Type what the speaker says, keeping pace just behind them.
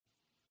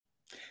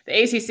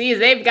The ACC is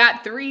they've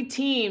got 3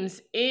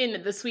 teams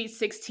in the Sweet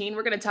 16.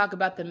 We're going to talk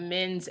about the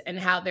men's and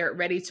how they're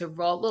ready to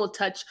roll. A little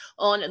touch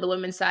on the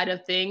women's side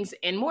of things.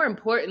 And more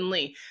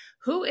importantly,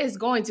 who is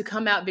going to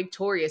come out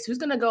victorious? Who's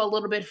going to go a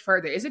little bit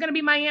further? Is it going to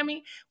be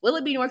Miami? Will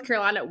it be North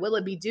Carolina? Will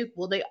it be Duke?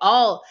 Will they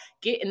all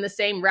get in the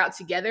same route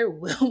together?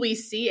 Will we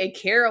see a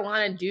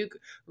Carolina-Duke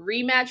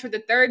rematch for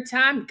the 3rd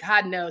time?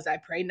 God knows. I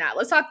pray not.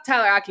 Let's talk to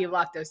Tyler Aki of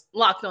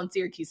Locked On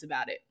Syracuse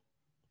about it.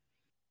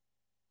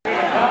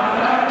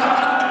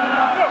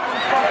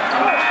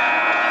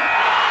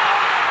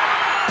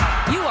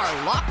 You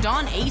are Locked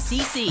On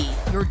ACC,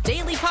 your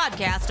daily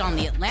podcast on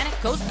the Atlantic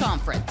Coast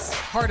Conference.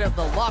 Part of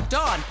the Locked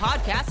On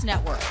Podcast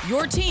Network,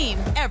 your team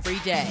every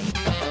day.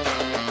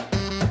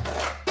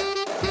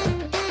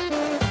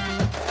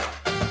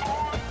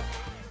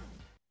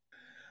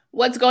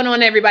 What's going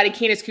on, everybody?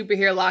 Candace Cooper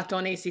here, Locked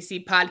On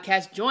ACC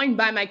podcast, joined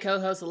by my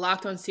co-host,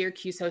 Locked On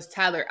Syracuse host,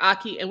 Tyler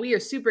Aki, and we are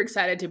super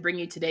excited to bring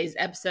you today's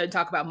episode,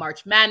 talk about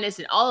March Madness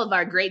and all of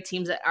our great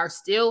teams that are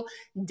still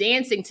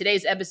dancing.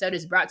 Today's episode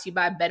is brought to you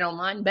by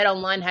BetOnline.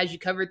 BetOnline has you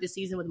covered this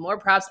season with more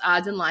props,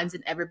 odds, and lines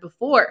than ever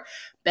before.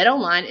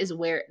 BetOnline is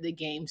where the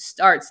game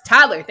starts.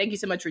 Tyler, thank you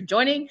so much for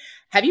joining.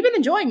 Have you been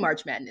enjoying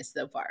March Madness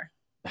so far?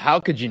 How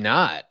could you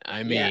not?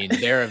 I mean,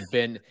 There have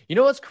been,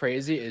 what's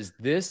crazy is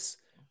this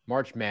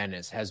March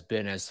Madness has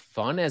been as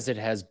fun as it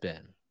has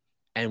been,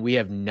 and we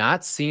have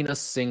not seen a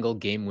single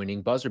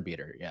game-winning buzzer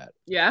beater yet.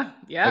 Yeah,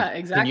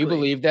 exactly. Can you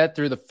believe that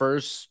through the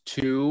first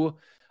two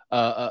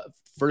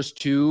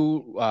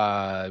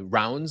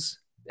rounds,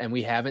 and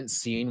we haven't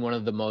seen one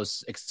of the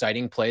most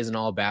exciting plays in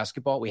all of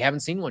basketball? We haven't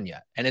seen one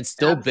yet, and it's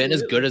still been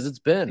as good as it's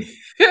been.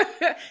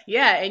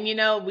 Yeah,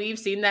 and we've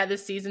seen that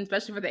this season,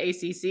 especially for the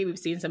ACC. We've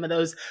seen some of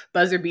those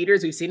buzzer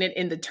beaters. We've seen it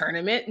in the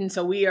tournament, and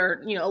so we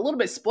are, a little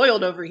bit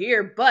spoiled over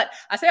here. But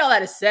I say all that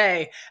to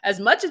say, as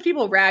much as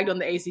people ragged on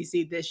the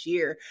ACC this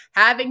year,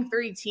 having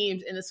 3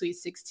 teams in the Sweet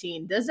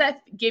 16, does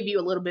that give you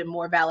a little bit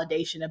more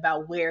validation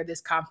about where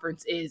this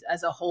conference is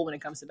as a whole when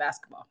it comes to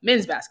basketball,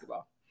 men's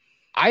basketball?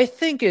 I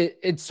think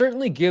it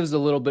certainly gives a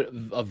little bit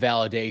of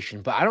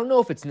validation, but I don't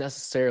know if it's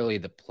necessarily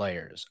the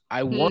players.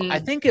 I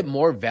think it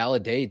more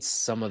validates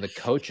some of the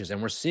coaches,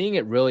 and we're seeing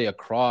it really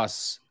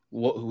across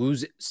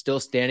who's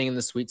still standing in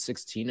the Sweet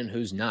 16 and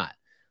who's not.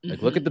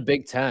 Like, look at the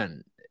Big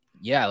Ten.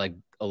 Yeah, like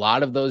a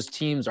lot of those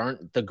teams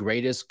aren't the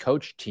greatest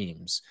coach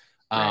teams.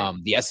 Right.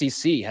 The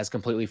SEC has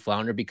completely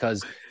floundered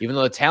because even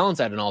though the talent's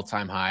at an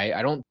all-time high,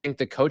 I don't think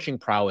the coaching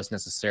prowess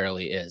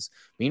necessarily is.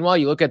 Meanwhile,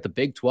 you look at the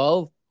Big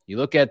 12, you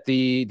look at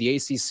the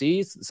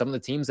ACC, some of the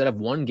teams that have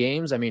won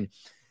games. I mean,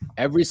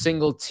 every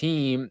single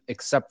team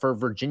except for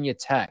Virginia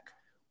Tech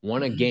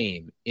won a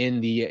game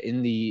in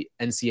the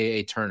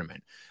NCAA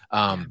tournament.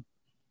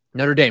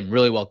 Notre Dame,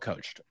 really well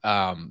coached.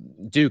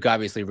 Duke,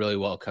 obviously, really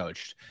well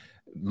coached.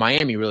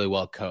 Miami, really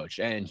well coached.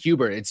 And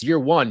Hubert, it's year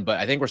 1, but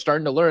I think we're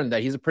starting to learn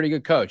that he's a pretty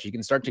good coach. He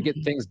can start to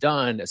get things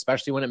done,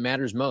 especially when it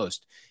matters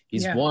most.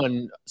 He's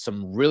won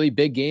some really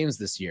big games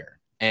this year.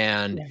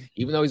 And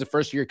even though he's a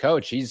first-year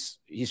coach, he's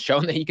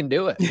shown that he can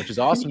do it, which is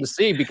awesome to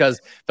see, because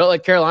it felt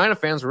like Carolina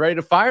fans were ready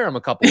to fire him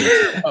a couple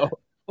weeks ago.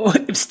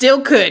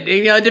 Still could,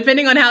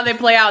 depending on how they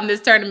play out in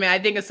this tournament. I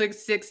think a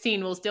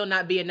 16 will still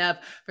not be enough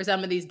for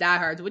some of these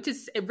diehards, which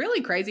is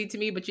really crazy to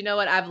me. But you know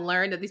what? I've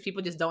learned that these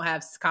people just don't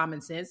have common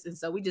sense. And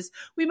so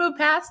we move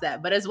past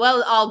that. But as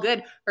well, all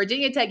good.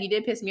 Virginia Tech, you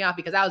did piss me off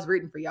because I was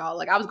rooting for y'all.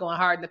 Like, I was going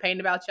hard in the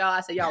paint about y'all.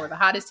 I said y'all were the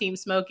hottest team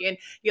smoking.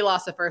 You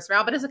lost the first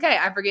round, but it's okay.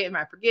 I forget and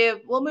I forgive.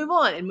 We'll move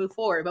on and move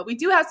forward. But we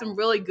do have some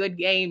really good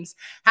games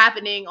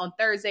happening on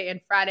Thursday and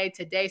Friday.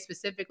 Today,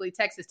 specifically,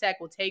 Texas Tech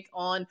will take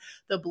on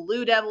the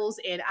Blue Devils.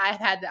 And I've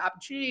had the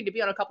opportunity to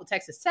be on a couple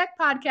Texas Tech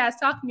podcasts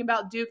talking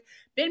about Duke.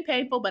 Been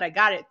painful, but I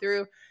got it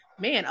through.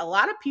 Man, a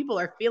lot of people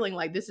are feeling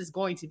like this is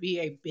going to be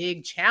a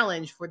big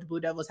challenge for the Blue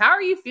Devils. How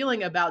are you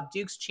feeling about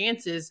Duke's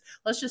chances?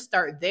 Let's just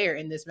start there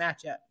in this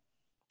matchup.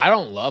 I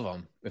don't love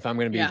them, if I'm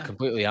going to be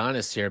completely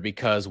honest here,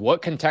 because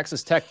what can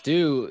Texas Tech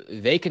do?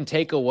 They can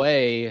take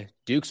away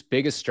Duke's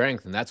biggest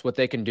strength, and that's what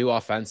they can do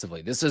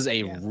offensively. This is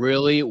a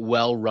really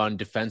well-run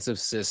defensive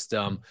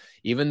system.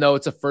 Even though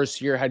it's a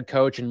first-year head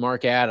coach in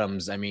Mark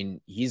Adams, I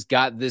mean, he's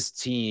got this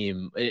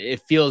team.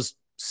 It feels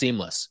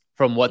seamless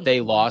from what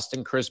they lost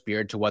in Chris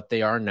Beard to what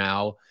they are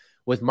now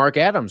with Mark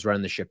Adams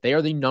running the ship. They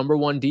are the number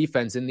 1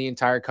 defense in the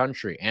entire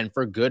country, and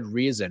for good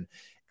reason.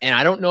 And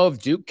I don't know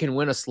if Duke can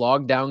win a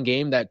slog down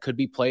game that could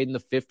be played in the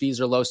 50s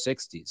or low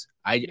 60s.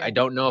 I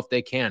don't know if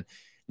they can.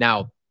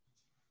 Now,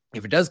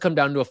 if it does come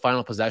down to a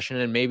final possession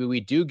and maybe we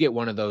do get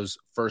one of those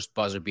first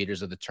buzzer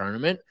beaters of the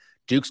tournament,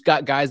 Duke's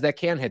got guys that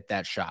can hit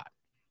that shot.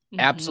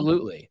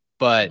 Absolutely.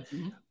 But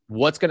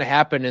what's going to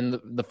happen in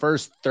the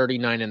first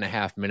 39 and a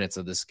half minutes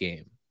of this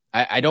game?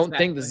 I don't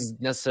think this is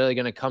necessarily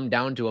going to come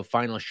down to a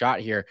final shot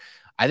here.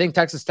 I think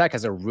Texas Tech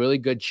has a really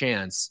good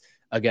chance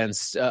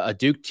against a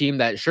Duke team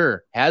that,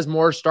 sure, has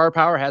more star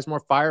power, has more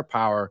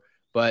firepower,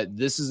 but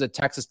this is a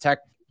Texas Tech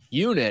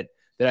unit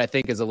that I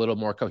think is a little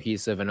more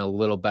cohesive and a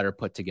little better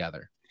put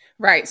together.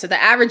 Right. So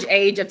the average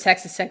age of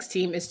Texas Tech's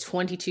team is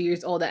 22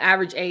 years old. The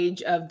average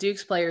age of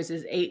Duke's players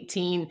is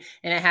 18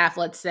 and a half,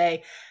 let's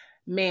say.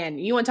 Man,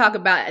 you want to talk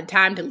about a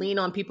time to lean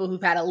on people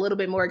who've had a little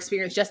bit more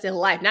experience just in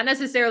life, not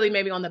necessarily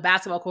maybe on the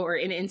basketball court or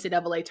in an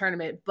NCAA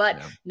tournament, but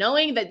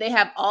knowing that they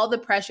have all the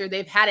pressure.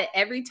 They've had it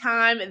every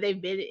time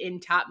they've been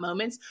in top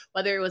moments,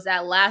 whether it was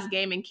that last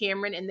game in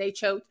Cameron and they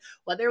choked,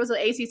 whether it was an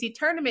ACC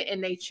tournament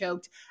and they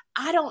choked.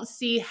 I don't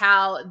see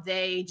how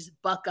they just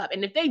buck up.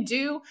 And if they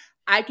do,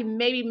 I can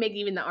maybe make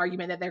even the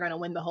argument that they're going to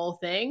win the whole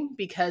thing,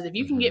 because if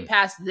you can get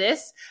past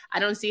this, I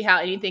don't see how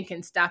anything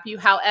can stop you.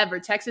 However,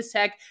 Texas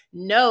Tech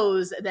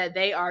knows that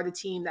they are the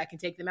team that can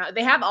take them out.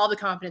 They have all the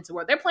confidence in the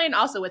world. They're playing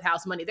also with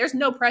house money. There's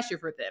no pressure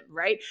for them,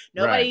 right?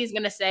 Nobody is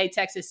going to say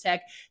Texas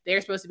Tech, they're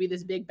supposed to be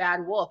this big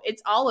bad wolf.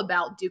 It's all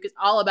about Duke. It's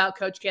all about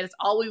Coach K. It's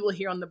all we will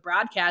hear on the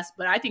broadcast.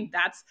 But I think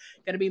that's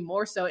going to be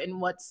more so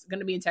in what's going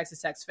to be in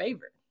Texas Tech's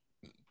favor.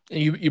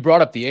 You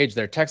brought up the age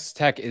there. Texas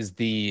Tech is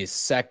the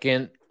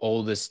second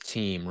oldest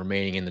team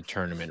remaining in the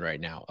tournament right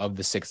now of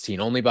the 16,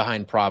 only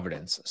behind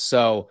Providence.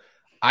 So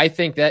I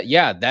think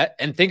that,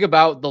 and think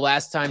about the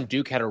last time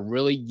Duke had a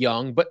really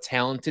young but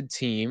talented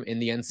team in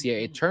the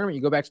NCAA tournament.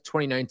 You go back to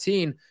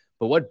 2019,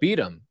 but what beat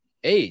them?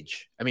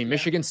 Age. I mean,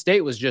 Michigan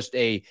State was just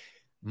a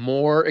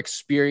more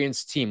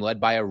experienced team led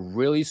by a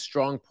really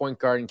strong point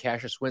guard in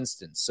Cassius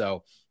Winston.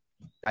 So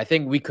I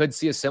think we could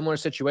see a similar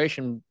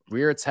situation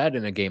rear its head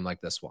in a game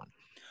like this one.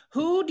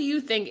 Who do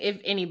you think,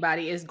 if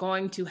anybody, is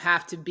going to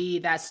have to be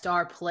that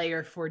star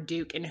player for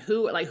Duke? And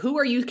who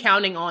are you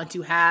counting on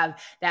to have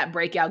that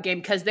breakout game?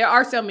 Because there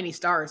are so many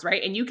stars,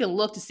 right? And you can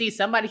look to see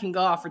somebody can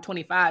go off for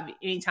 25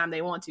 anytime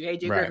they want to.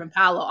 AJ Griffin,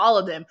 Paolo, all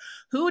of them.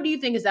 Who do you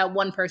think is that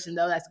one person,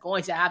 though, that's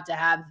going to have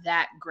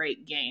that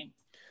great game?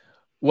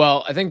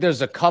 Well, I think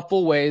there's a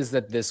couple ways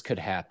that this could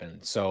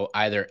happen. So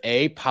either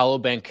A, Paolo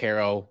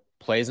Banchero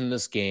plays in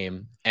this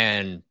game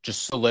and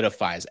just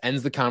solidifies,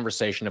 ends the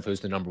conversation of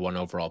who's the number one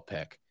overall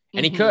pick.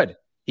 And he could,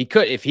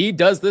 if he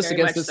does this Very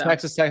against this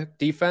Texas Tech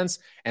defense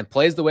and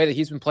plays the way that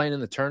he's been playing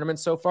in the tournament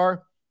so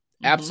far,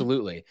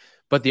 absolutely.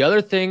 But the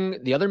other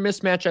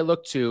mismatch I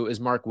look to is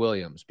Mark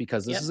Williams,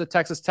 because this is a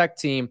Texas Tech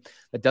team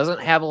that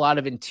doesn't have a lot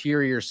of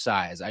interior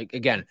size.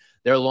 Again,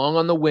 they're long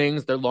on the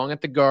wings, they're long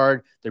at the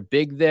guard, they're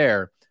big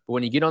there. But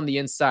when you get on the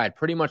inside,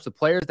 pretty much the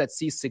players that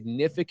see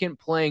significant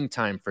playing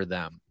time for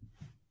them,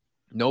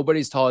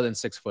 nobody's taller than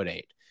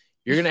 6'8".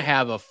 You're going to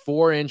have a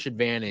 4-inch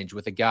advantage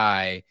with a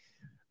guy.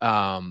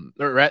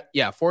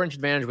 4-inch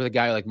advantage with a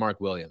guy like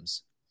Mark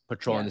Williams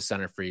patrolling the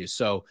center for you.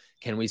 So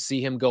can we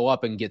see him go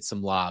up and get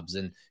some lobs?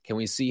 And can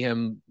we see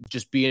him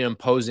just be an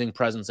imposing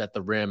presence at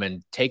the rim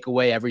and take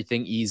away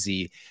everything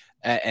easy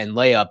and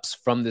layups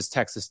from this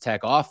Texas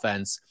Tech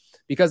offense?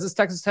 Because this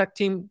Texas Tech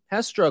team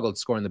has struggled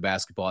scoring the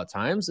basketball at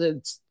times.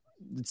 It's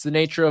the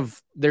nature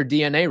of their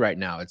DNA right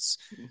now.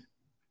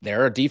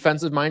 They're a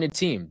defensive-minded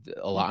team.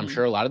 I'm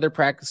sure a lot of their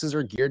practices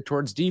are geared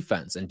towards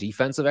defense and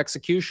defensive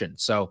execution.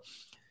 So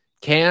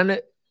can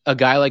a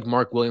guy like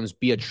Mark Williams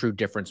be a true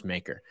difference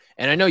maker?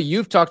 And I know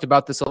you've talked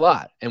about this a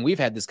lot, and we've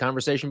had this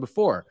conversation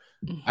before.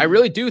 I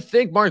really do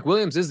think Mark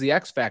Williams is the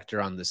X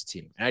factor on this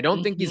team. And I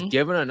don't think he's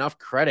given enough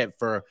credit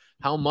for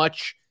how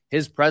much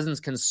his presence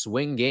can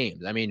swing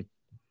games. I mean,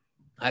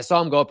 I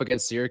saw him go up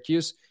against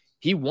Syracuse.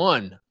 He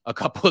won a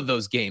couple of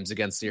those games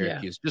against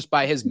Syracuse just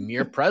by his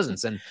mere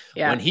presence. And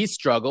when he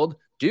struggled,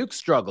 Duke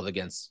struggled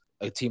against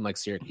a team like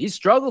Syracuse. He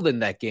struggled in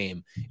that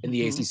game in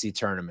the ACC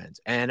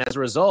tournament. And as a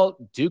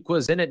result, Duke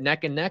was in it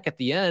neck and neck at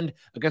the end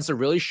against a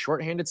really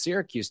shorthanded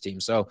Syracuse team.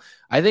 So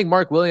I think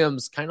Mark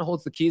Williams kind of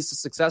holds the keys to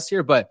success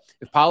here. But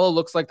if Paolo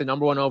looks like the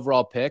number one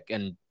overall pick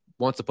and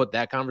wants to put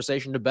that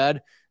conversation to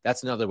bed,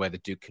 that's another way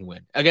that Duke can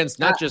win against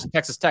not just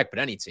Texas Tech, but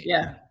any team.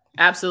 Yeah.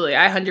 Absolutely.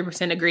 I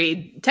 100%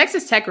 agree.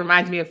 Texas Tech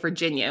reminds me of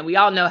Virginia. And we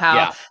all know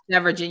how that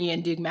Virginia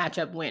and Duke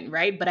matchup went,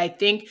 right? But I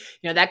think,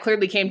 that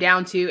clearly came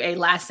down to a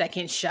last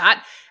second shot.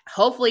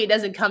 Hopefully it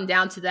doesn't come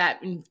down to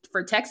that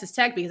for Texas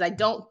Tech, because I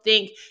don't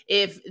think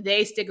if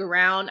they stick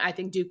around, I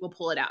think Duke will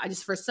pull it out.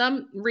 For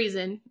some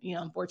reason,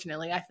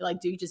 unfortunately, I feel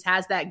like Duke just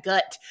has that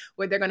gut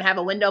where they're going to have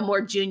a Wendell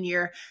Moore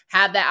Jr.,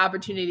 have that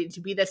opportunity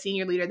to be the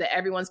senior leader that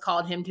everyone's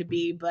called him to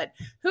be. But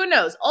who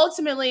knows?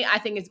 Ultimately, I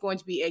think it's going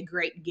to be a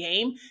great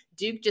game.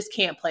 Duke just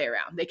can't play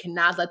around. They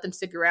cannot let them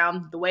stick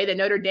around. The way that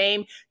Notre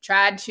Dame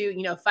tried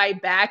to,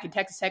 fight back and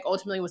Texas Tech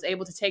ultimately was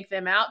able to take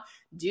them out.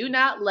 Do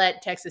not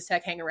let Texas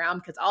Tech hang around,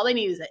 because all they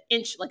need is an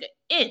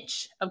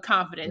inch of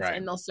confidence,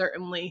 and they'll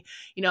certainly,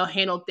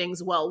 handle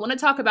things well. I want to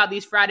talk about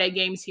these Friday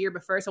games here,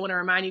 but first I want to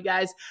remind you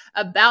guys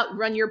about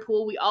Run Your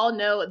Pool. We all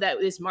know that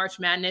it's March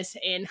Madness,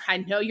 and I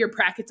know your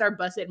brackets are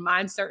busted.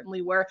 Mine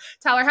certainly were.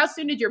 Tyler, how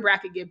soon did your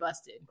bracket get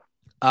busted?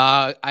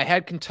 I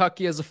had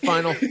Kentucky as a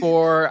Final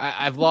Four.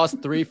 I've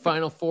lost 3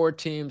 Final Four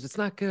teams. It's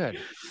not good.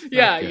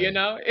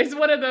 It's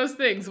one of those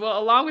things. Well,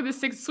 along with the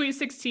Sweet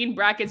 16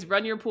 brackets,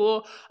 Run Your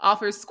Pool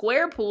offers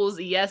square pools,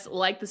 yes,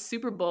 like the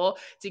Super Bowl,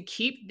 to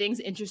keep things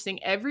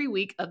interesting every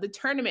week of the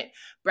tournament.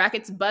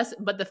 Brackets bust,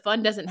 but the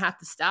fun doesn't have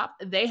to stop.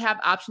 They have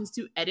options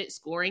to edit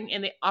scoring,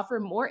 and they offer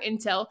more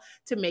intel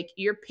to make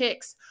your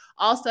picks.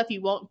 All stuff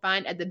you won't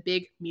find at the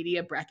big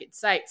media bracket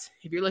sites.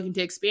 If you're looking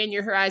to expand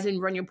your horizon,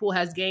 Run Your Pool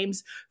has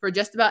games for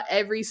just about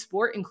every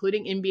sport,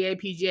 including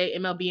NBA, PGA,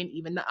 MLB, and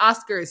even the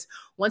Oscars.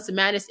 Once the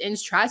madness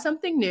ends, try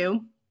something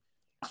new.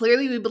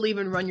 Clearly, we believe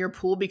in Run Your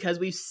Pool because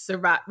we've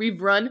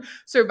run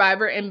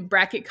Survivor and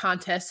bracket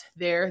contests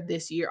there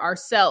this year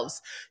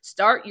ourselves.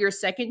 Start your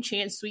second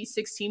chance Sweet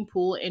 16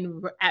 pool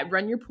at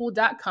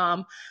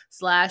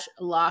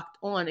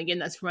runyourpool.com/locked-on. Again,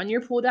 that's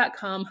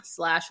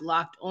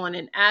runyourpool.com/locked-on.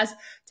 And as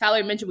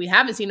Tyler mentioned, we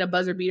haven't seen a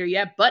buzzer beater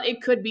yet, but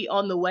it could be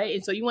on the way.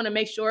 And so you want to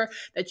make sure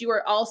that you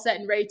are all set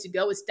and ready to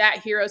go with Stat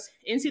Heroes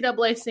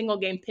NCAA single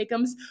game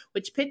pick'ems,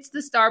 which pits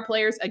the star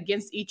players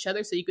against each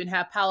other. So you can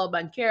have Paolo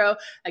Banchero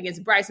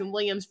against Bryson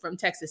Williams from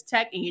Texas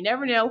Tech, and you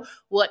never know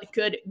what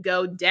could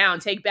go down.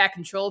 Take back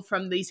control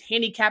from these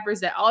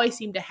handicappers that always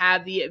seem to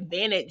have the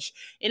advantage.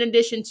 In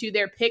addition to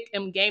their pick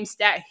and game,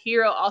 Stat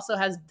Hero also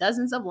has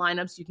dozens of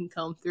lineups you can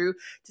comb through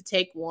to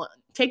take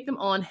them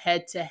on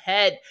head to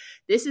head.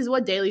 This is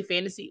what daily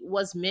fantasy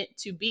was meant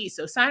to be.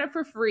 So sign up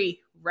for free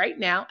right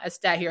now at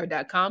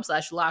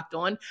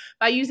stathero.com/locked-on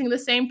by using the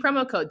same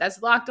promo code.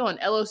 That's locked on,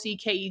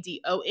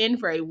 LOCKEDON,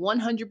 for a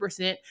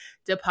 100%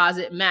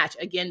 deposit match.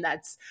 Again,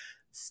 that's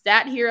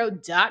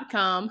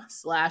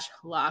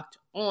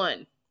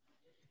stathero.com/locked-on.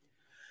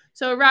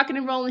 So we're rocking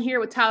and rolling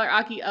here with Tyler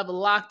Aki of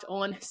Locked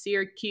On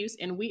Syracuse,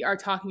 and we are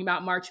talking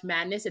about March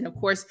Madness. And of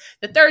course,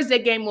 the Thursday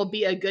game will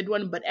be a good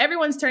one, but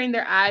everyone's turning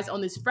their eyes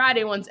on these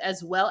Friday ones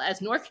as well, as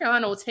North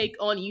Carolina will take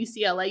on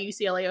UCLA.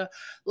 UCLA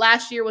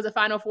last year was a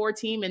Final Four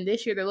team, and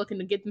this year they're looking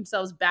to get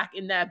themselves back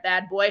in that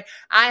bad boy.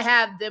 I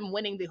have them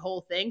winning the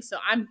whole thing, so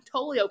I'm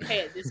totally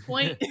okay at this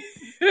point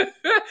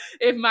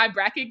if my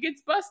bracket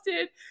gets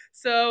busted.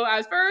 So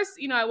as first,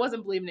 I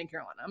wasn't believing in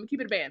Carolina. I'm going to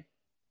keep it a band.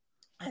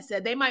 I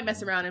said they might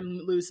mess around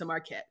and lose to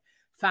Marquette.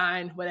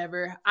 Fine,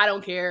 whatever. I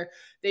don't care.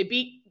 They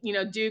beat,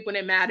 Duke when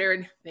it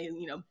mattered. They,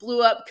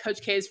 blew up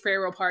Coach K's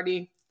farewell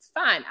party. It's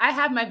fine. I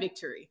have my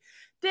victory.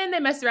 Then they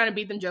messed around and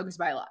beat them jokers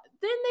by a lot.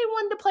 Then they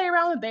wanted to play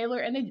around with Baylor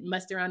and they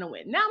messed around and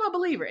win. Now I'm a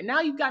believer. And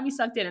now you've got me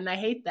sucked in, and I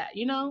hate that.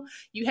 You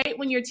hate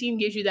when your team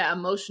gives you that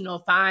emotional,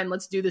 fine,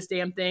 let's do this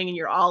damn thing, and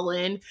you're all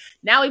in.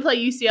 Now we play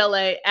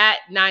UCLA at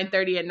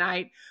 9:30 at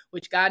night,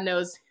 which God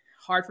knows,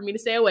 hard for me to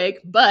stay awake,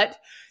 but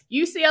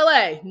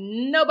UCLA,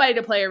 nobody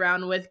to play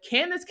around with.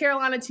 Can this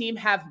Carolina team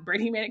have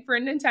Brady Manek for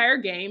an entire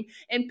game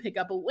and pick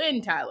up a win,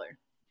 Tyler?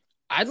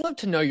 I'd love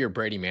to know your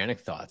Brady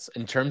Manek thoughts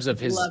in terms of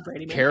his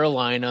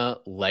Carolina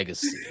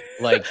legacy.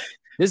 Like,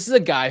 this is a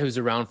guy who's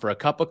around for a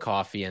cup of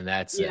coffee and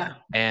that's it.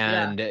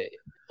 And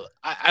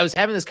I was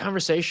having this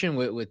conversation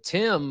with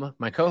Tim,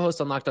 my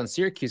co-host on Locked On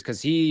Syracuse,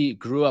 because he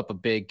grew up a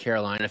big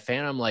Carolina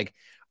fan. I'm like,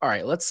 all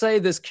right, let's say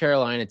this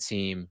Carolina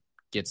team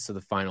gets to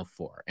the Final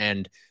Four,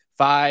 and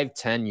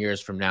 5-10 years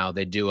from now,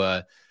 they do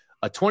a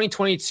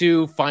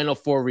 2022 Final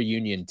Four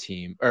reunion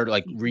team, or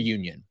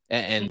reunion,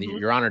 and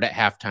you're honored at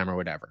halftime or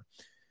whatever.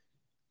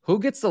 Who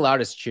gets the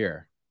loudest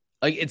cheer?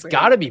 Like, it's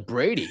got to be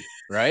Brady,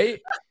 right?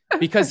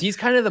 Because he's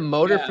kind of the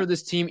motor for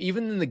this team.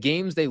 Even in the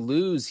games they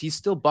lose, he's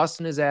still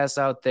busting his ass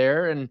out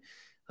there. And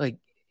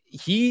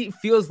he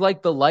feels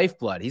like the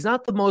lifeblood. He's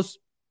not the most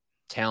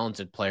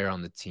talented player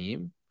on the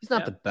team. He's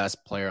not the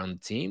best player on the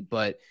team,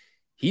 but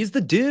he's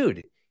the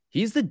dude.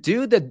 He's the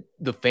dude that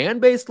the fan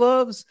base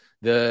loves,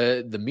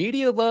 the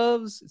media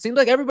loves. It seems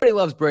like everybody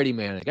loves Brady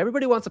Manek.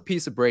 Everybody wants a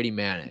piece of Brady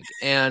Manek.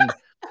 And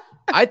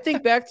I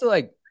think back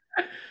to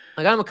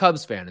I'm a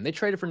Cubs fan, and they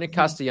traded for Nick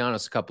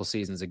Castellanos a couple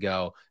seasons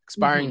ago.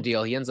 Expiring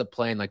deal. He ends up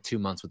playing 2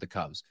 months with the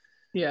Cubs.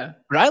 Yeah.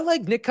 But I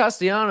like Nick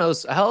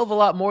Castellanos a hell of a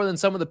lot more than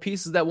some of the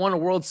pieces that won a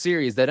World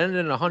Series that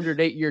ended in a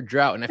 108-year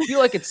drought. And I feel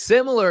like it's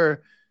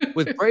similar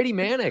with Brady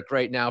Manek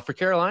right now for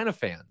Carolina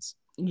fans.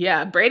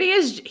 Yeah,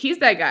 he's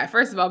that guy.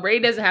 First of all,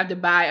 Brady doesn't have to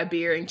buy a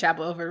beer in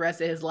Chapel Hill for the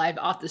rest of his life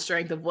off the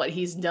strength of what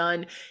he's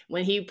done.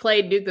 When he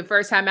played Duke the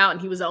first time out,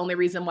 and he was the only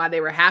reason why they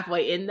were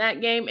halfway in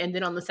that game, and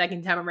then on the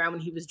second time around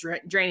when he was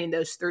draining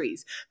those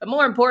threes. But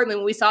more importantly,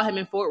 when we saw him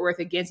in Fort Worth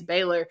against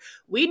Baylor,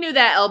 we knew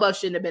that elbow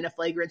shouldn't have been a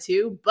flagrant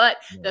 2, but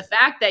the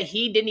fact that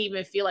he didn't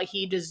even feel like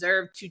he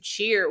deserved to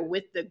cheer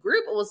with the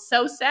group was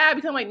so sad,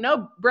 because I'm like,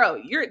 no,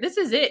 bro, this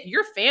is it.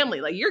 You're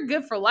family. You're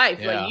good for life.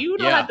 You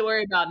don't have to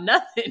worry about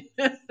nothing.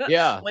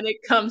 When it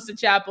comes to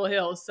Chapel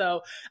Hill.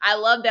 So I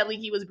love that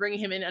Leaky was bringing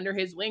him in under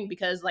his wing,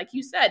 because like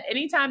you said,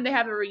 anytime they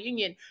have a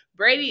reunion,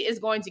 Brady is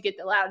going to get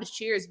the loudest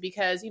cheers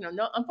because,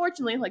 no,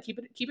 unfortunately, like keep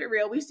it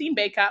real. We've seen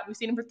Bacot. We've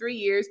seen him for 3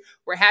 years.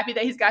 We're happy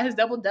that he's got his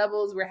double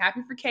doubles. We're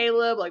happy for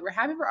Caleb. Like, we're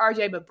happy for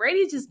RJ, but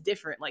Brady's just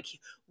different. Like,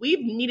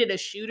 we've needed a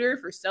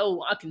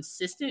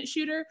consistent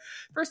shooter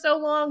for so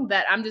long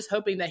that I'm just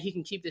hoping that he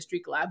can keep the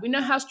streak alive. We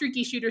know how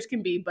streaky shooters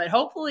can be, but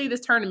hopefully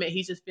this tournament,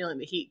 he's just feeling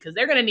the heat because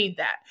they're going to need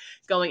that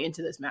going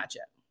into this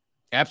matchup.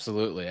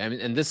 Absolutely. I mean,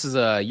 and this is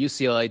a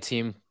UCLA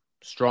team,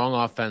 strong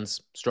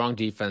offense, strong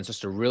defense,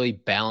 just a really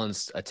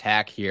balanced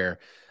attack here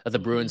that the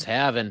Bruins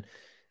have. And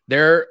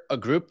they're a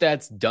group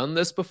that's done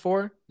this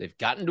before. They've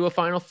gotten to a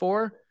Final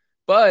Four,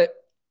 but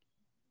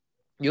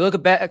you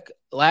look back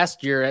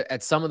last year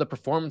at some of the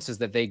performances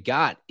that they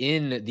got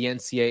in the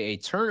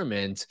NCAA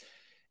tournament,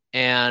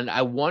 and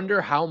I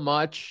wonder how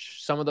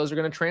much some of those are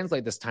going to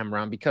translate this time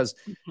around because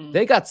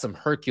they got some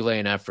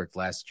Herculean effort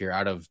last year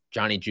out of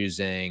Johnny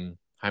Juzang,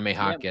 Jaime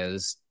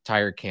Jaquez,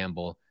 Tyre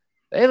Campbell.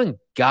 They haven't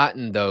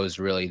gotten those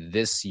really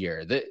this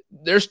year.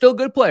 They're still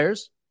good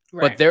players,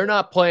 but they're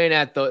not playing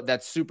at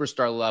that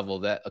superstar level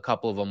that a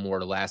couple of them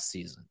were last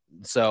season.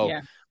 So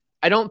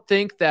I don't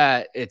think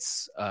that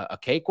it's a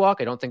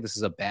cakewalk. I don't think this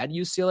is a bad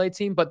UCLA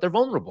team, but they're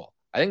vulnerable.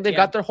 I think they've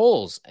got their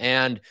holes,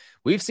 and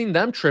we've seen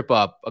them trip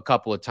up a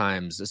couple of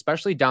times,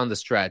 especially down the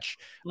stretch.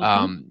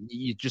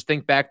 You just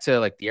think back to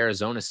like the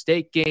Arizona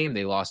State game.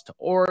 They lost to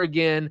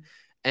Oregon.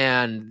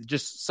 And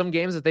just some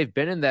games that they've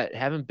been in that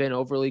haven't been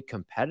overly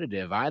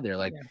competitive either.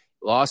 Like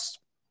lost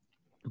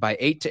by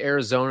 8 to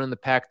Arizona in the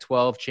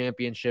Pac-12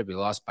 championship. We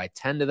lost by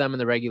 10 to them in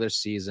the regular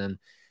season.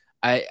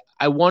 I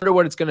wonder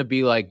what it's going to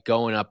be like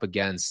going up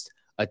against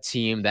a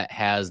team that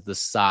has the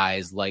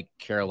size like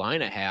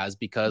Carolina has,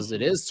 because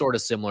it is sort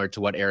of similar to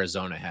what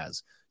Arizona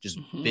has. Just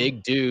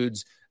big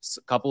dudes,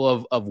 a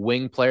couple of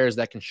wing players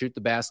that can shoot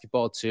the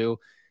basketball too.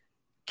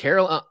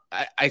 Carolina,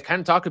 I kind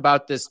of talked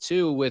about this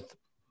too with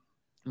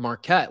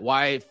Marquette.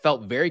 Why I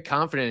felt very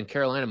confident in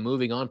Carolina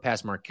moving on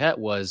past Marquette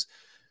was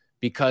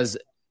because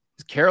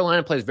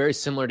Carolina plays very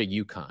similar to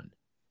UConn.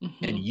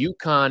 And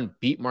UConn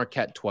beat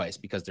Marquette twice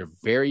because they're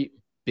very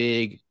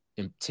big,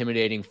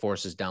 intimidating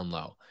forces down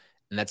low.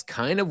 And that's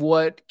kind of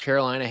what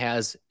Carolina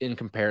has in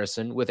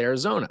comparison with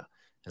Arizona.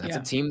 And that's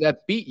a team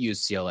that beat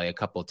UCLA a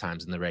couple of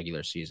times in the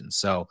regular season.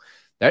 So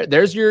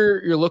there's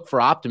your look for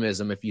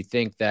optimism if you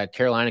think that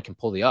Carolina can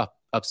pull the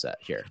upset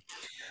here.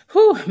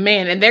 Whew,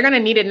 man, and they're going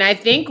to need it. And I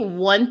think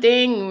one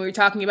thing, when we were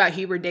talking about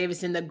Hubert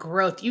Davis and the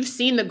growth, you've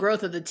seen the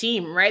growth of the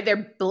team, right?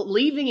 They're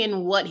believing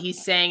in what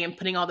he's saying and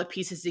putting all the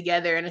pieces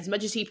together. And as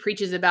much as he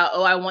preaches about,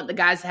 I want the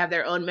guys to have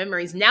their own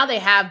memories, now they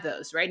have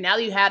those, right? Now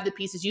you have the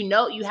pieces, you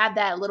have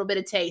that little bit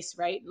of taste,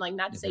 right? Like,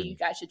 not to say you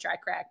guys should try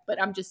crack, but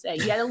I'm just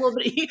saying you had a little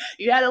bit,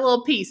 you had a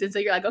little piece. And so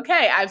you're like,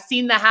 okay, I've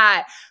seen the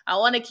high. I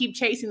want to keep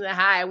chasing the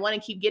high. I want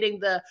to keep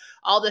getting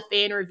all the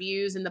fan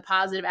reviews and the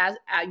positive,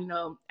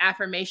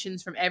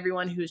 affirmations from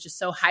everyone who's just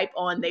so hype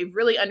on. They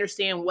really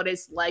understand what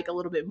it's like a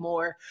little bit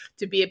more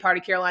to be a part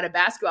of Carolina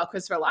basketball,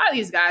 because for a lot of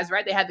these guys,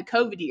 right, they had the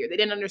COVID year. They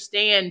didn't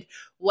understand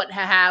what to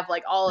have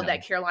like all of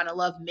that Carolina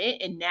love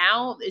meant. And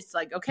now it's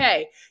like,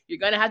 okay, you're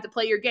going to have to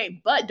play your game,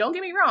 but don't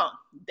get me wrong.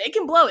 They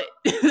can blow it.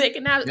 They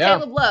can have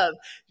Caleb Love.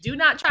 Do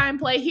not try and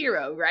play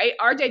hero, right?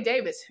 RJ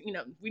Davis,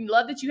 we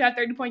love that you have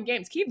 30-point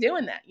games. Keep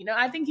doing that.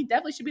 I think he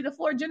definitely should be the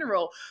floor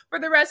general for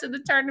the rest of the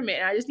tournament.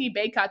 And I just need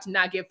Bacot to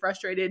not get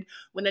frustrated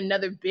when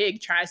another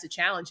big tries to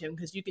challenge him,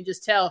 because you can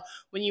just tell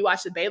when you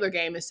watch the Baylor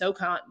game, was it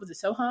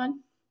Sohan?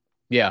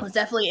 Yeah. Was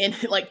definitely in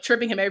like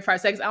tripping him every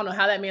 5 seconds. I don't know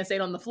how that man stayed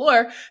on the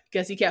floor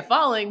because he kept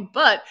falling,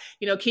 but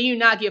can you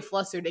not get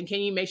flustered, and can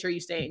you make sure you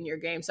stay in your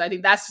game? So I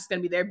think that's just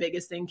going to be their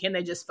biggest thing. Can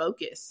they just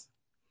focus?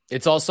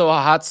 It's also a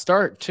hot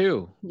start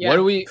too. Yeah.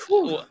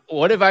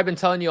 What have I been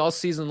telling you all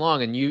season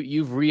long? And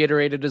you've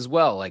reiterated as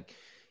well. Like,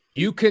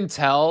 you can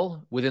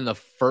tell within the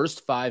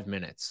first 5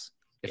 minutes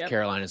if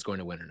Carolina is going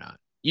to win or not.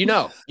 You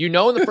know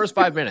in the first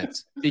 5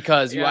 minutes,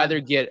 because you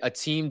either get a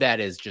team that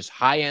is just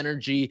high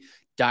energy,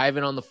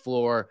 diving on the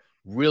floor,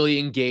 really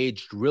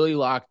engaged, really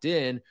locked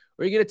in,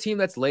 or you get a team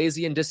that's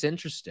lazy and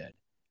disinterested.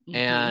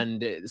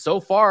 And so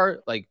far,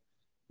 like,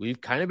 we've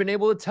kind of been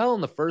able to tell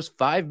in the first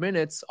 5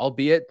 minutes,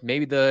 albeit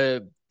maybe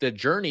the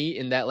journey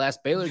in that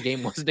last Baylor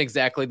game wasn't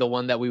exactly the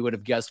one that we would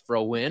have guessed for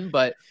a win,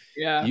 but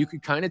you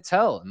could kind of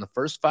tell in the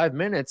first 5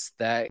 minutes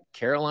that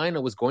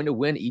Carolina was going to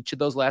win each of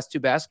those last 2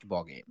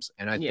 basketball games.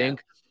 And I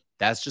think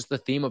that's just the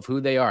theme of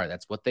who they are.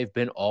 That's what they've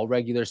been all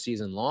regular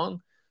season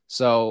long.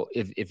 So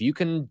if you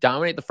can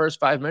dominate the first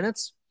 5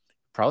 minutes,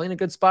 probably in a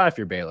good spot if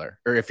you're Baylor,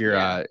 or if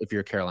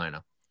you're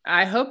Carolina.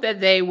 I hope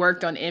that they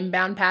worked on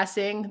inbound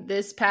passing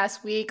this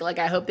past week. Like,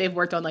 I hope they've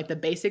worked on like the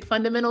basic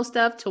fundamental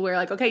stuff to where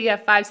like, okay, you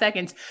have 5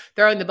 seconds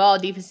throwing the ball,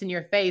 defense in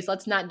your face.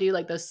 Let's not do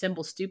like those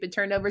simple, stupid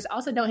turnovers.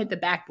 Also, don't hit the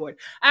backboard.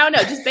 I don't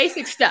know, just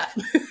basic stuff.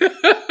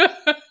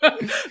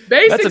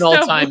 That's an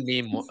all-time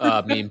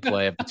meme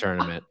play of the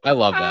tournament. I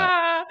love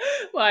that.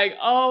 Like,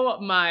 oh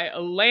my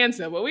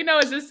Lanza. Well, we know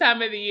it's this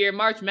time of the year,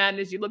 March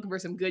Madness. You're looking for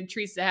some good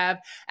treats to have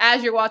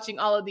as you're watching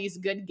all of these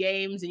good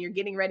games and you're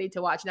getting ready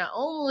to watch not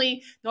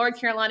only North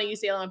Carolina,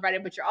 UCLA on Friday,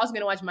 but you're also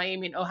going to watch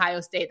Miami and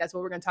Ohio State. That's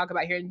what we're going to talk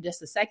about here in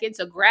just a second.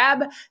 So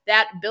grab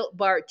that Built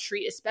Bar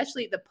treat,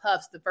 especially the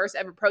Puffs, the first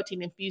ever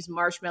protein-infused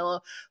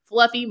marshmallow,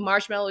 fluffy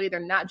marshmallow. They're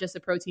not just a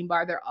protein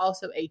bar. They're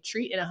also a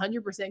treat and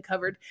 100%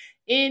 covered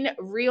in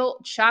real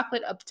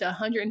chocolate, up to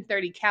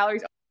 130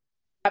 calories.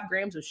 5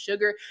 grams of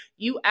sugar.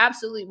 You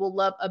absolutely will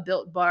love a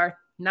Built Bar.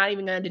 Not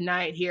even going to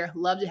deny it here.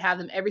 Love to have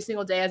them every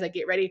single day as I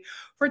get ready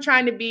for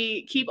trying to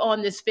keep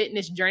on this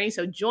fitness journey.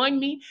 So join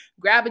me.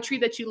 Grab a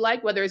treat that you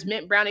like, whether it's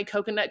mint brownie,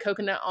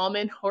 coconut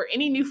almond, or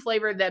any new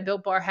flavor that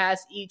Built Bar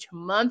has each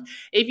month.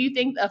 If you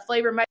think a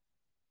flavor might,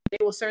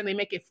 they will certainly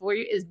make it for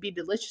you. It's be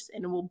delicious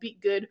and it will be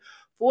good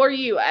for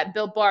you. At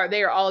Built Bar,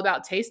 they are all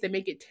about taste. They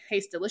make it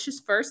taste delicious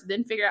first,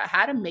 then figure out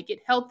how to make it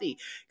healthy.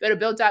 Go to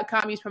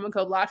Built.com, use promo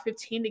code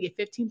LOCK15 to get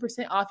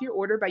 15% off your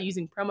order by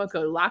using promo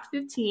code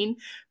LOCK15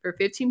 for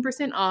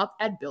 15% off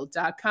at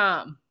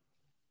Built.com.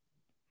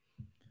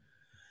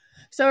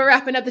 So we're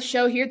wrapping up the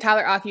show here.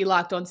 Tyler Aki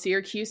locked on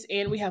Syracuse,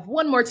 and we have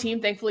one more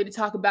team, thankfully, to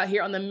talk about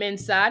here on the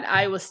men's side.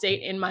 Iowa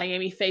State and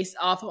Miami face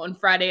off on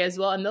Friday as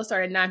well, and they'll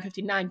start at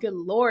 9:59. Good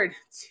Lord,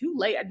 too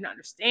late. I don't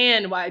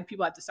understand why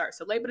people have to start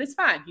so late, but it's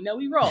fine. You know,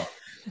 we roll.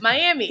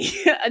 Miami,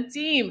 a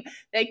team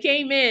that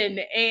came in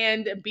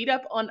and beat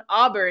up on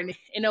Auburn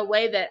in a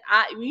way that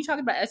when you talk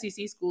about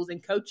SEC schools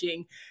and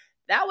coaching,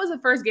 that was the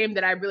first game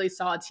that I really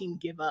saw a team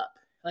give up,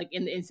 like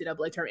in the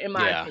NCAA tournament, in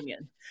my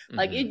opinion.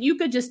 Like you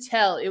could just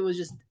tell it was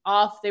just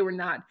off. They were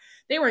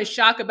in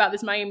shock about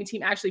this Miami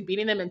team actually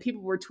beating them. And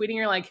people were tweeting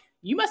her like,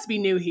 you must be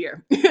new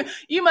here.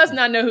 You must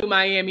not know who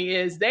Miami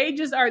is. They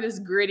just are this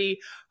gritty,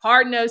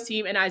 hard-nosed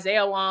team, and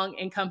Isaiah Wong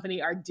and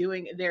company are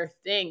doing their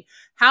thing.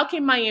 How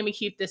can Miami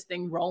keep this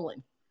thing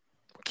rolling?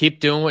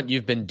 Keep doing what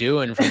you've been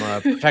doing from a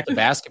protected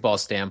basketball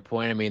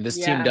standpoint. I mean, this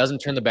team doesn't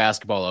turn the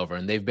basketball over,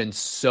 and they've been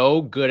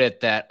so good at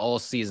that all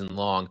season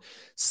long.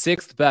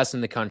 6th best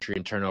in the country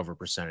in turnover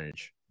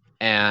percentage.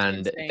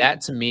 And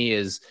that to me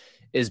is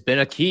been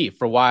a key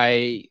for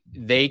why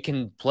they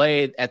can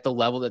play at the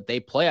level that they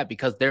play at,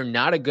 because they're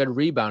not a good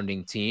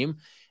rebounding team.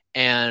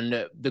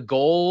 And the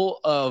goal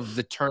of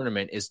the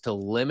tournament is to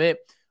limit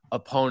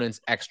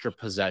opponents' extra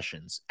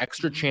possessions,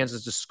 extra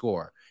chances to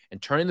score.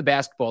 And turning the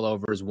basketball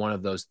over is one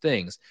of those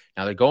things.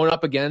 Now they're going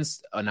up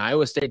against an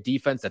Iowa State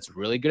defense that's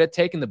really good at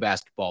taking the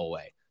basketball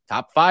away.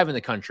 Top 5 in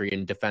the country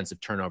in defensive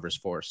turnovers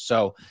forced.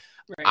 So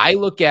I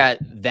look at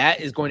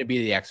that is going to be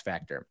the X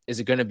factor.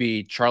 Is it going to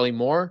be Charlie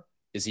Moore?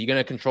 Is he going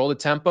to control the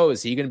tempo?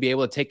 Is he going to be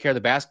able to take care of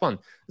the basketball? And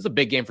this is a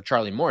big game for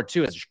Charlie Moore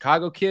too. As a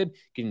Chicago kid,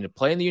 getting to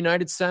play in the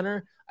United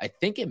Center. I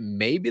think it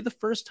may be the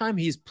first time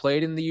he's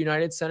played in the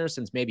United Center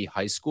since maybe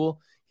high school.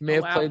 He may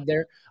have played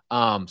there.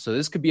 So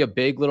this could be a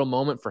big little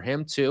moment for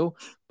him too.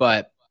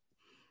 But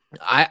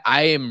I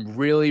am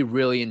really,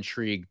 really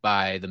intrigued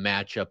by the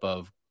matchup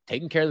of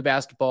taking care of the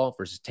basketball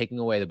versus taking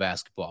away the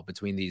basketball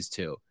between these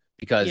two,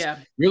 because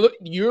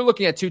you're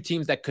looking at two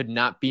teams that could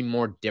not be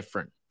more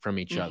different from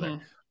each other.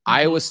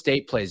 Iowa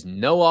State plays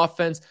no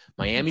offense.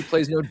 Miami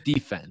plays no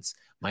defense.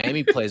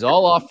 Miami plays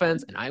all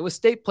offense, and Iowa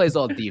State plays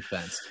all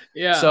defense.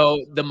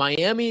 So the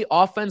Miami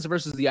offense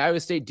versus the Iowa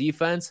State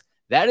defense,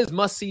 that is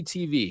must-see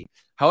TV.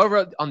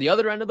 However, on the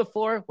other end of the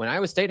floor, when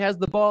Iowa State has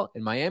the ball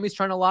and Miami's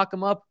trying to lock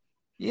them up,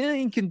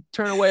 you can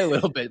turn away a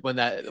little bit when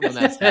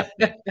that's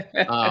happening.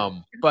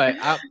 But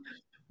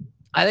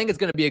I think it's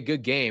going to be a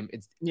good game.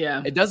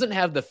 It doesn't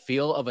have the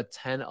feel of a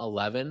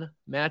 10-11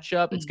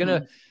 matchup. It's going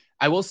to,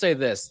 I will say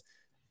this,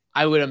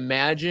 I would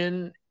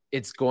imagine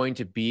it's going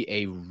to be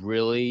a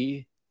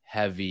really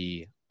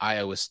heavy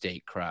Iowa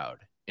State crowd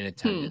in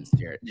attendance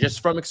here.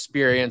 Just from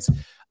experience,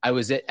 I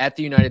was at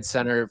the United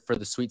Center for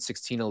the Sweet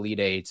 16 Elite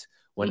Eight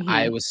when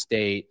Iowa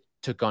State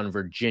took on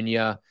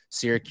Virginia.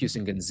 Syracuse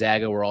and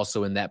Gonzaga were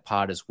also in that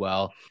pod as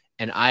well.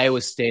 And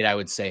Iowa State, I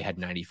would say, had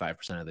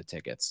 95% of the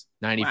tickets,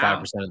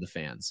 95% of the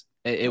fans.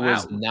 It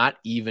was not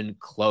even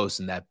close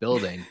in that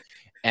building.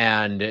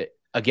 And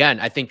again,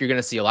 I think you're going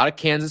to see a lot of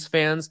Kansas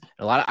fans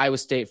and a lot of Iowa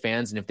State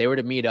fans. And if they were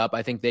to meet up,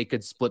 I think they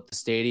could split the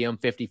stadium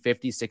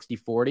 50-50,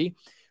 60-40.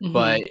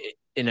 But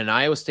in an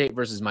Iowa State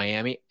versus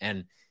Miami,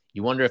 and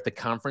you wonder if the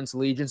conference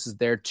allegiance is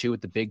there too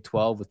with the Big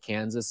 12 with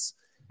Kansas,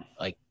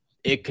 like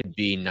it could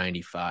be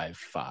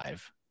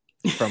 95-5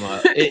 from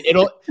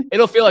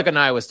it'll feel like an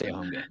Iowa State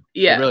home game.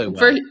 Yeah, really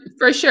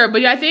for sure.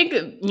 But I think,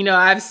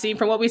 I've seen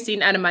from what we've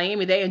seen out of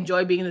Miami, they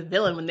enjoy being the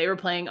villain. When they were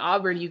playing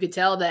Auburn, you could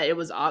tell that it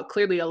was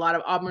clearly a lot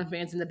of Auburn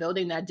fans in the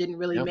building that didn't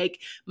really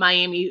make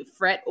Miami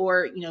fret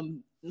or,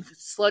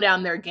 slow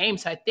down their game.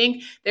 So I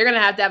think they're going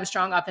to have a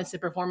strong offensive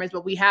performance,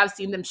 but we have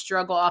seen them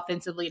struggle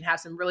offensively and have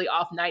some really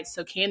off nights.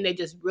 So can they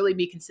just really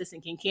be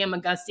consistent? Can Cam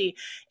McGusty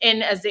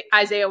and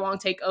Isaiah Wong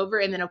take over?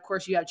 And then, of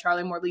course, you have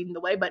Charlie Moore leading the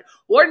way. But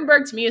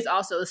Wardenberg, to me, is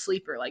also a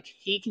sleeper. Like,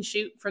 he can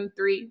shoot from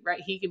three,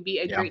 right? He can be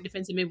a great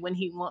defensive mid when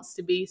he wants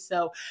to be.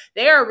 So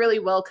they are a really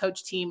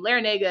well-coached team.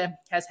 Larrañaga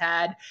has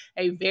had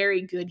a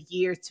very good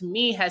year. To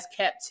me, has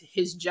kept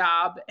his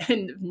job,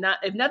 and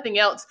if nothing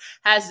else,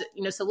 has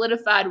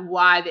solidified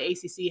why the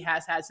ACC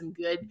has had some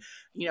good,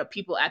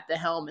 people at the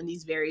helm in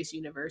these various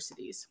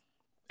universities.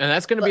 And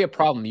that's going to be a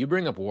problem. You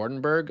bring up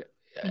Wardenberg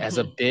as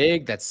a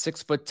big that's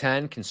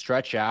 6'10", can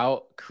stretch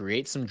out,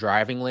 create some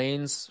driving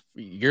lanes.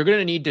 You're going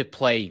to need to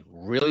play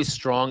really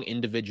strong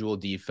individual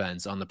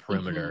defense on the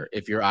perimeter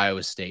if you're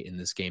Iowa State in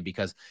this game,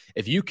 because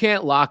if you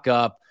can't lock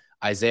up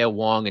Isaiah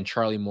Wong and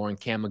Charlie Moore and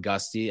Cam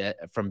McGusty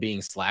from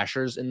being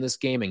slashers in this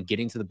game and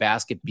getting to the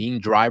basket, being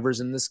drivers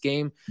in this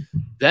game,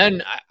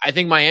 then I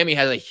think Miami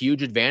has a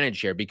huge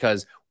advantage here,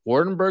 because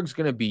Wardenberg's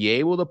going to be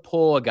able to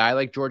pull a guy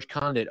like George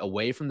Condit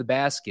away from the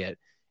basket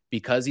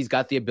because he's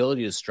got the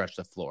ability to stretch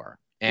the floor.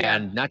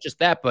 And not just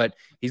that, but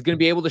he's going to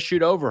be able to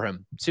shoot over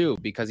him too,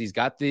 because he's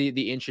got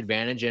the inch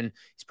advantage, and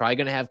he's probably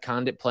going to have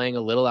Condit playing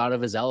a little out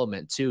of his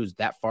element too,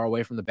 that far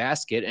away from the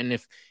basket. And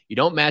if you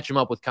don't match him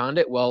up with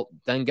Condit, well,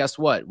 then guess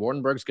what?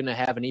 Wardenberg's going to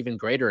have an even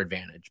greater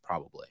advantage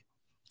probably.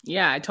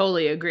 Yeah, I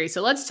totally agree.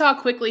 So let's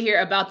talk quickly here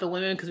about the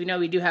women, because we know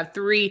we do have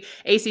 3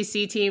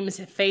 ACC teams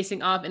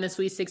facing off in the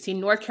Sweet 16.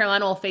 North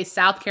Carolina will face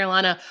South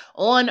Carolina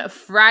on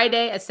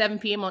Friday at 7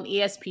 p.m. on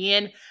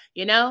ESPN.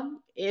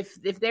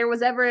 If there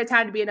was ever a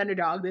time to be an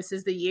underdog, this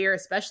is the year,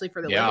 especially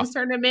for the women's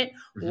tournament.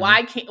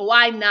 Why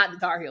not the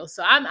Tar Heels?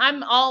 So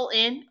I'm all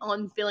in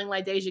on feeling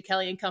like Deja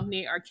Kelly and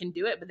company can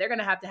do it, but they're going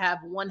to have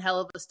one hell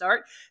of a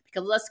start,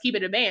 because let's keep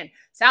it a man.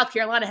 South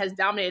Carolina has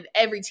dominated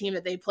every team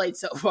that they played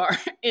so far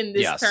in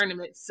this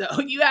tournament. So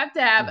you have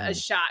to have a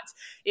shot.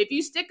 If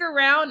you stick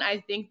around, I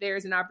think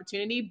there's an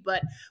opportunity,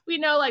 but we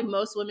know, like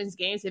most women's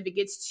games, if it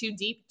gets too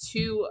deep,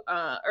 too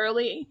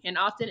early and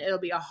often, it'll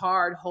be a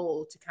hard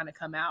hole to kind of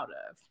come out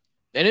of.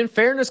 And in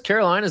fairness,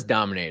 Carolina's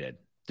dominated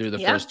through the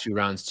first 2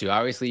 rounds too.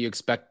 Obviously, you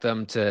expect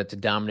them to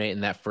dominate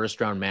in that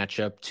first round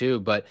matchup too,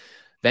 but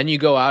then you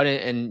go out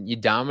and you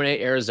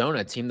dominate Arizona,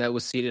 a team that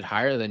was seeded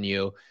higher than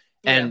you.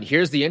 And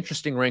here's the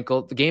interesting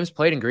wrinkle. The game's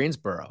played in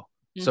Greensboro.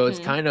 So it's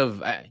kind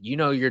of,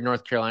 your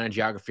North Carolina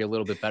geography a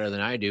little bit better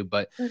than I do,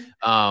 but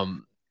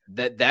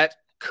that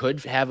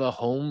could have a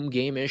home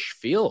game-ish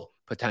feel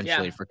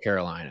potentially for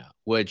Carolina,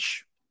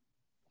 which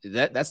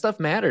that stuff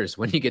matters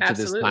when you get to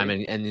this time.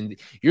 And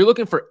you're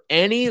looking for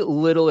any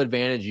little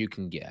advantage you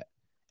can get.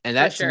 And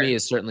that to me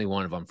is certainly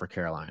one of them for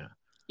Carolina.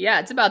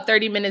 Yeah, it's about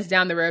 30 minutes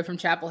down the road from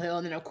Chapel Hill.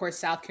 And then, of course,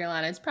 South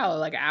Carolina, it's probably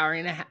like an hour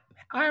and a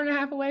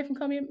half away from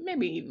Columbia,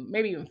 maybe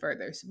even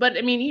further. But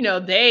I mean,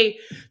 they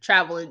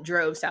travel and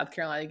drove, South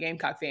Carolina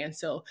Gamecock fans.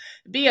 So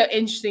it'd be an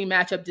interesting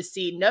matchup to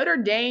see. Notre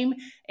Dame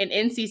and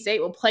NC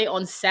State will play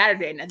on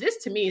Saturday. Now, this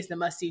to me is the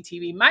must-see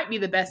TV. Might be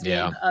the best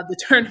game of the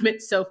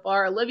tournament so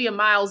far. Olivia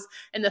Miles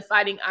and the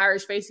Fighting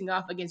Irish facing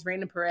off against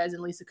Raina Perez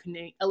and Alyssa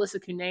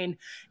Cunane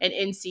and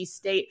NC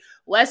State.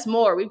 Wes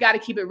Moore, we've got to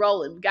keep it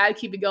rolling. We've got to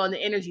keep it going,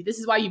 the energy. This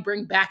is why you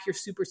bring back your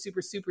super,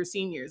 super, super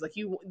seniors.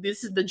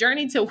 This is the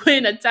journey to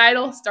win a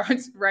title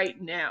starts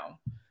right now.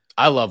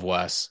 I love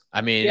Wes.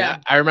 I mean,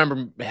 I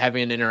remember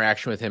having an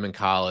interaction with him in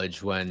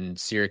college when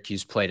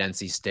Syracuse played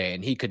NC State,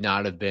 and he could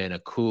not have been a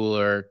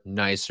cooler,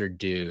 nicer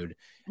dude.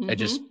 And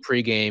just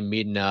pregame,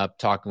 meeting up,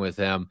 talking with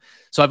him.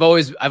 So I've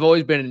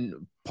always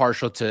been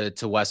partial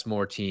to Wes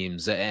Moore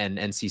teams and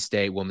NC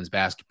State women's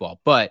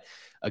basketball. But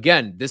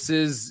again, this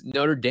is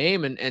Notre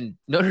Dame, and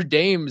Notre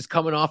Dame is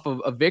coming off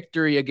of a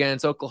victory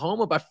against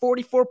Oklahoma by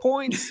 44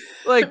 points.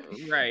 Like,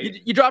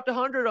 you dropped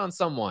 100 on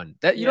someone.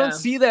 That you don't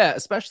see that,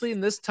 especially in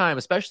this time,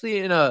 especially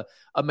in a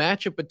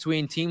matchup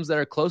between teams that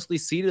are closely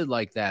seeded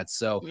like that.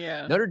 So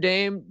Notre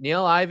Dame,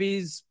 Niele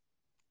Ivey's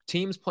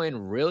team's playing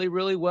really,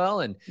 really well.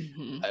 And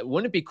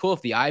wouldn't it be cool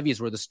if the Ivies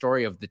were the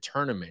story of the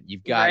tournament?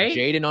 You've got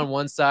Jaden on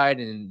one side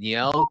and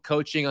Niele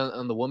coaching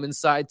on the women's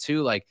side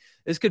too. Like,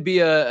 this could be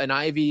an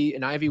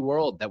Ivy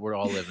world that we're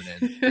all living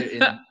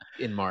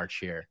in March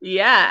here.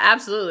 Yeah,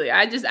 absolutely.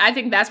 I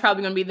think that's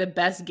probably going to be the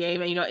best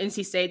game. And,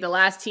 NC State, the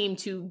last team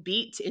to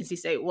beat NC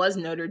State was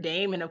Notre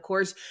Dame. And of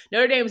course,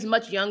 Notre Dame is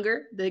much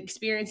younger. The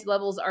experience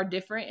levels are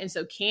different. And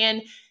so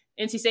can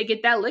NC State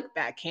get that lick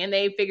back? Can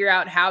they figure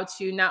out how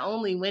to not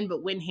only win,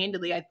 but win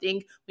handily? I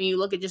think when you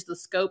look at just the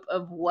scope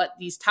of what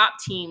these top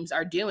teams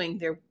are doing,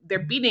 they're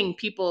beating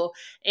people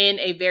in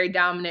a very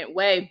dominant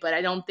way, but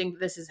I don't think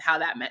this is how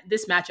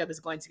this matchup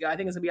is going to go. I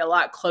think it's going to be a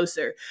lot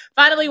closer.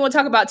 Finally, we'll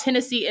talk about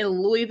Tennessee and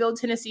Louisville.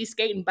 Tennessee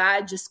skating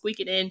by, just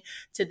squeaking in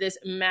to this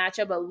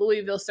matchup, but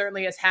Louisville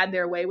certainly has had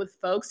their way with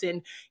folks,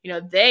 and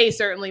they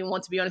certainly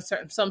want to be on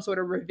some sort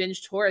of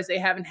revenge tour, as they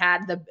haven't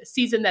had the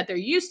season that they're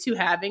used to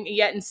having,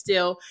 yet and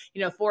still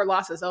 4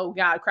 losses. Oh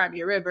God, cry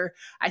me a river.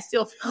 I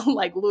still feel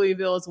like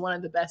Louisville is one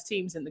of the best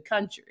teams in the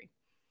country.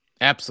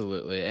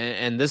 Absolutely.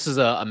 And this is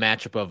a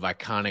matchup of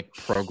iconic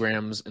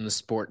programs in the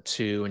sport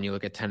too. When you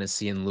look at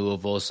Tennessee and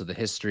Louisville, so the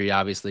history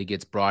obviously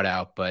gets brought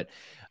out. But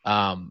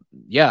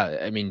yeah,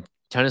 I mean,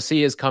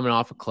 Tennessee is coming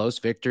off a close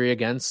victory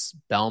against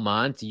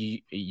Belmont.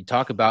 You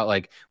talk about,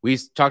 like, we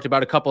talked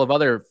about a couple of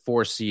other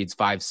 4 seeds,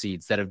 5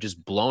 seeds that have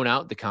just blown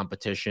out the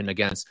competition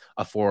against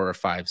a 4 or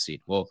 5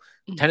 seed. Well,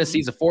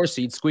 Tennessee's a 4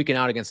 seed squeaking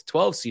out against a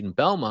 12 seed in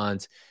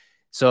Belmont.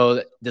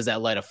 So does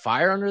that light a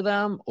fire under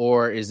them,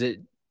 or is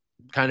it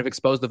kind of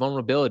expose the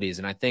vulnerabilities?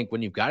 And I think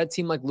when you've got a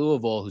team like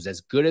Louisville, who's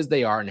as good as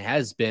they are and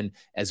has been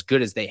as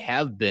good as they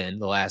have been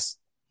the last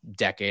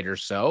decade or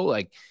so,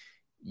 like,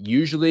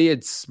 usually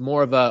it's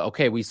more of a,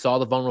 okay, we saw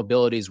the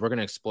vulnerabilities, we're going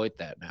to exploit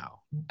that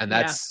now. And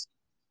that's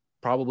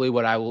probably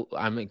what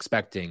I'm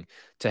expecting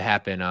to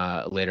happen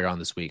later on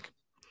this week.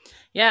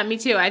 Yeah, me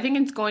too. I think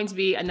it's going to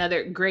be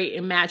another great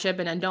matchup,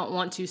 and I don't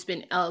want to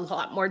spend a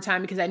lot more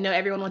time because I know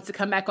everyone wants to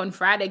come back on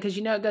Friday because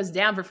it goes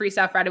down for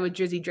Freestyle Friday with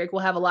Drizzy Drake.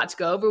 We'll have a lot to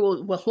go over.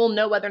 We'll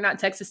know whether or not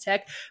Texas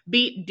Tech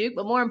beat Duke,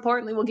 but more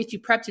importantly, we'll get you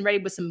prepped and ready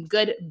with some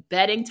good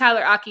betting.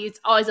 Tyler Aki,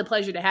 it's always a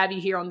pleasure to have you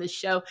here on this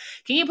show.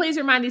 Can you please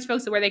remind these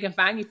folks of where they can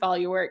find you, follow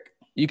your work?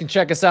 You can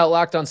check us out,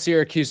 Locked on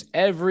Syracuse,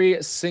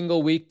 every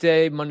single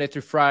weekday, Monday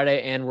through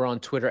Friday, and we're on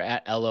Twitter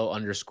at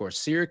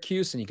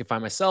LO_Syracuse, and you can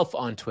find myself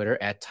on Twitter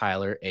at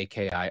Tyler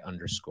AKI_.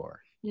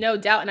 No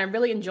doubt, and I'm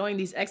really enjoying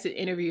these exit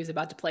interviews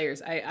about the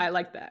players. I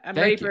like that. I'm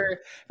ready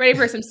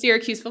for some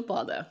Syracuse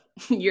football, though.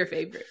 Your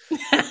favorite.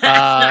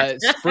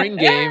 Spring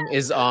game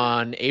is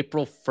on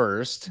April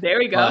 1st. There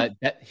we go.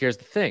 But here's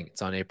the thing: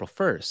 it's on April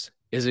 1st.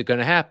 Is it going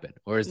to happen,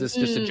 or is this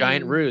just a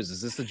giant ruse?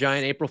 Is this a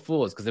giant April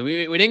Fool's? Because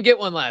we didn't get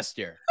one last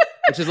year.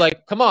 Which is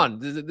like, come on,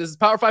 this is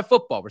Power 5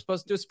 football. We're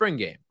supposed to do a spring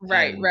game.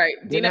 Right.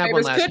 Dino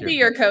Babers could be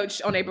your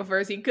coach on April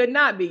 1st. He could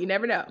not be. You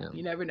never know. Yeah.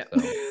 You never know.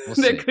 So we'll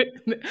see.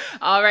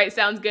 All right.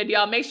 Sounds good,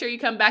 y'all. Make sure you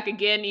come back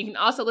again. You can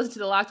also listen to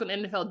the Locked on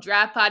NFL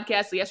Draft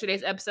podcast. So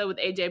yesterday's episode with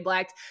AJ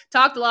Black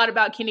talked a lot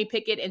about Kenny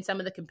Pickett and some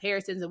of the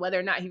comparisons and whether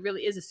or not he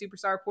really is a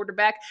superstar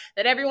quarterback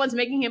that everyone's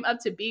making him up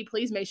to be.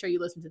 Please make sure you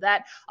listen to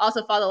that.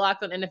 Also follow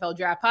Locked on NFL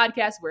Draft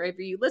podcast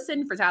wherever you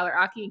listen. For Tyler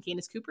Aki and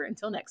Candace Cooper.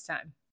 Until next time.